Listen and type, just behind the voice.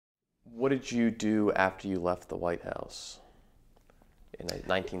What did you do after you left the White House in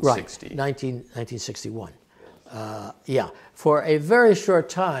 1960? Right, 1961. Yeah, for a very short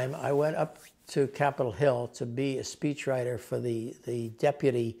time, I went up to Capitol Hill to be a speechwriter for the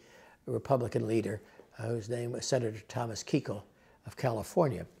deputy Republican leader, whose name was Senator Thomas Kuchel of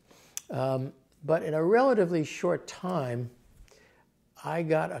California. But in a relatively short time, I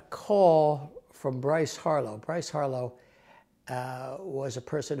got a call from Bryce Harlow. Bryce Harlow was a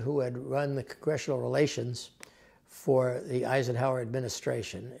person who had run the congressional relations for the Eisenhower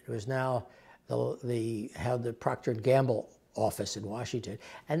administration. It was now held the Procter & Gamble office in Washington,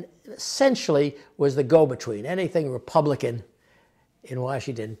 and essentially was the go-between. Anything Republican in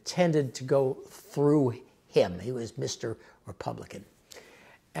Washington tended to go through him. He was Mr. Republican.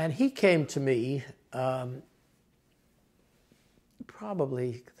 And he came to me,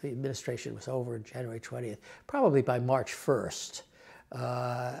 probably the administration was over January 20th, probably by March 1st,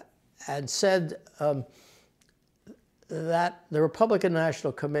 and said that the Republican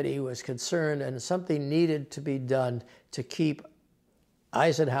National Committee was concerned and something needed to be done to keep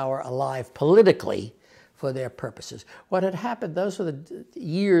Eisenhower alive politically for their purposes. What had happened, those were the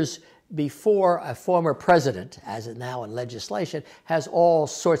years before a former president, as it now in legislation, has all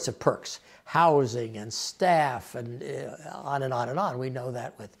sorts of perks, housing and staff and on and on and on. We know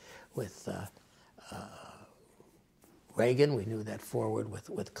that with Reagan, we knew that forward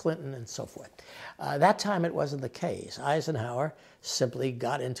with Clinton and so forth. That time it wasn't the case. Eisenhower simply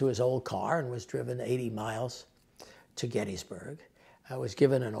got into his old car and was driven 80 miles to Gettysburg, was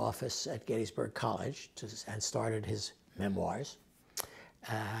given an office at Gettysburg College and started his memoirs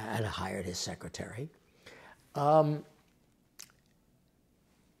and hired his secretary.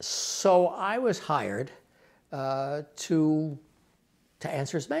 So I was hired to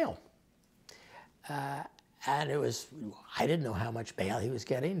answer his mail. And I didn't know how much bail he was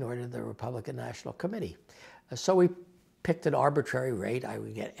getting, nor did the Republican National Committee. So we picked an arbitrary rate. I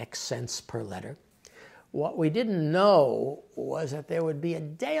would get X cents per letter. What we didn't know was that there would be a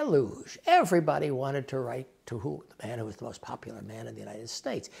deluge. Everybody wanted to write to the man who was the most popular man in the United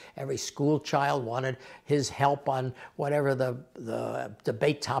States. Every school child wanted his help on whatever the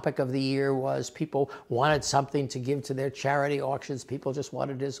debate topic of the year was. People wanted something to give to their charity auctions. People just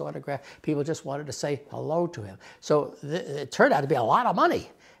wanted his autograph. People just wanted to say hello to him. So it turned out to be a lot of money.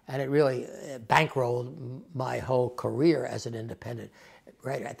 And it really bankrolled my whole career as an independent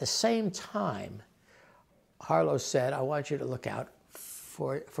writer. At the same time, Harlow said, I want you to look out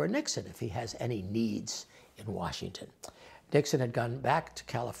for Nixon if he has any needs in Washington. Nixon had gone back to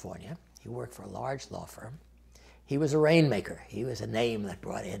California. He worked for a large law firm. He was a rainmaker. He was a name that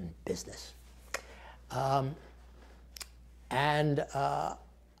brought in business.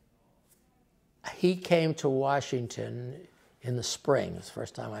 He came to Washington in the spring. It was the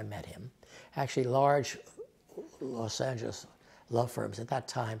first time I met him. Actually, large Los Angeles law firms at that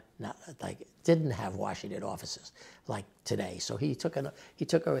time didn't have Washington offices like today. So he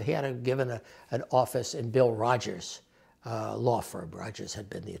had given an office in Bill Rogers' law firm. Rogers had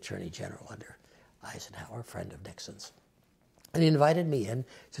been the Attorney General under Eisenhower, a friend of Nixon's. And he invited me in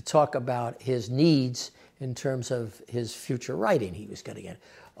to talk about his needs in terms of his future writing. He was going to get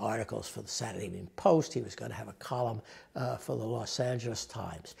articles for the Saturday Evening Post. He was going to have a column for the Los Angeles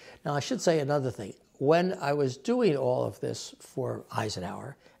Times. Now, I should say another thing. When I was doing all of this for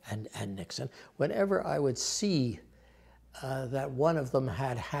Eisenhower and Nixon, whenever I would see that one of them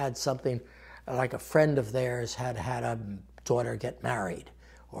had something, like a friend of theirs had a daughter get married,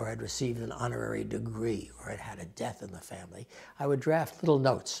 or had received an honorary degree, or had a death in the family, I would draft little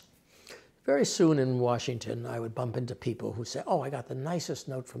notes. Very soon in Washington, I would bump into people who say, oh, I got the nicest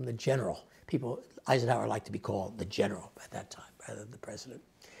note from the general. Eisenhower liked to be called the general at that time, rather than the president.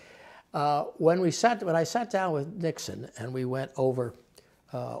 When I sat down with Nixon and we went over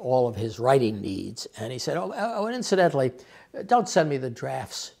all of his writing needs, and he said, oh, and incidentally, don't send me the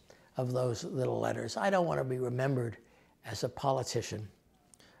drafts of those little letters. I don't want to be remembered as a politician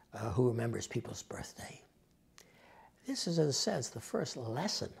who remembers people's birthday. This is, in a sense, the first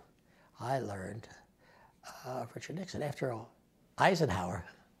lesson I learned of Richard Nixon. After all, Eisenhower,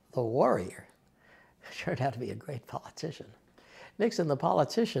 the warrior, turned out to be a great politician. Nixon, the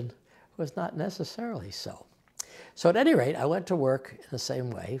politician, was not necessarily so. So at any rate, I went to work in the same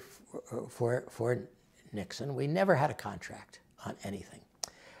way for Nixon. We never had a contract on anything.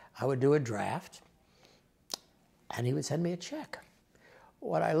 I would do a draft, and he would send me a check.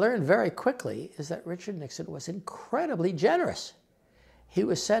 What I learned very quickly is that Richard Nixon was incredibly generous. He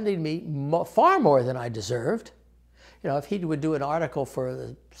was sending me far more than I deserved. You know, if he would do an article for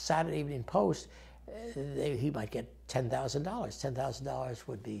the Saturday Evening Post, he might get $10,000. $10,000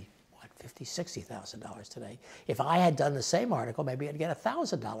 would be what, $50,000, $60,000 today. If I had done the same article, maybe I'd get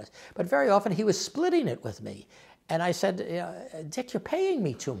 $1,000. But very often he was splitting it with me. And I said, Dick, you're paying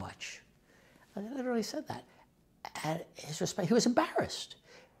me too much. I literally said that. And he was embarrassed.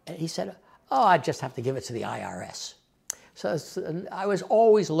 And he said, oh, I just have to give it to the IRS. So I was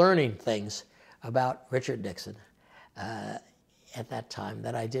always learning things about Richard Nixon at that time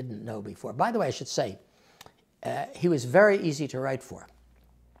that I didn't know before. By the way, I should say, he was very easy to write for,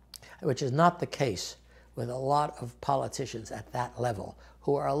 which is not the case with a lot of politicians at that level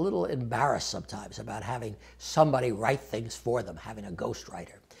who are a little embarrassed sometimes about having somebody write things for them, having a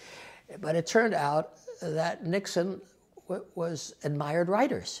ghostwriter. But it turned out that Nixon was admired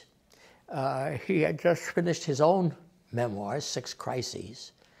writers. He had just finished his own memoirs, 6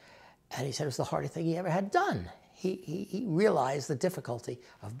 Crises, and he said it was the hardest thing he ever had done. He realized the difficulty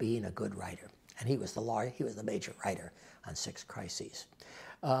of being a good writer, and he was the major writer on 6 Crises.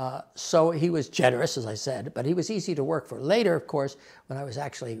 So he was generous, as I said, but he was easy to work for. Later, of course, when I was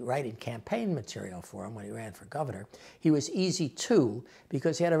actually writing campaign material for him when he ran for governor, he was easy too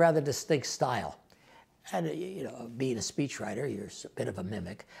because he had a rather distinct style. And, you know, being a speechwriter, you're a bit of a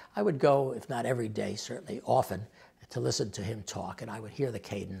mimic. I would go, if not every day, certainly often, to listen to him talk, and I would hear the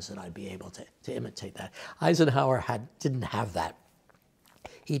cadence, and I'd be able to imitate that. Eisenhower didn't have that.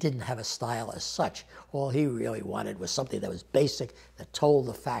 He didn't have a style as such. All he really wanted was something that was basic, that told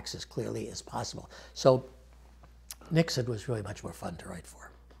the facts as clearly as possible. So Nixon was really much more fun to write for.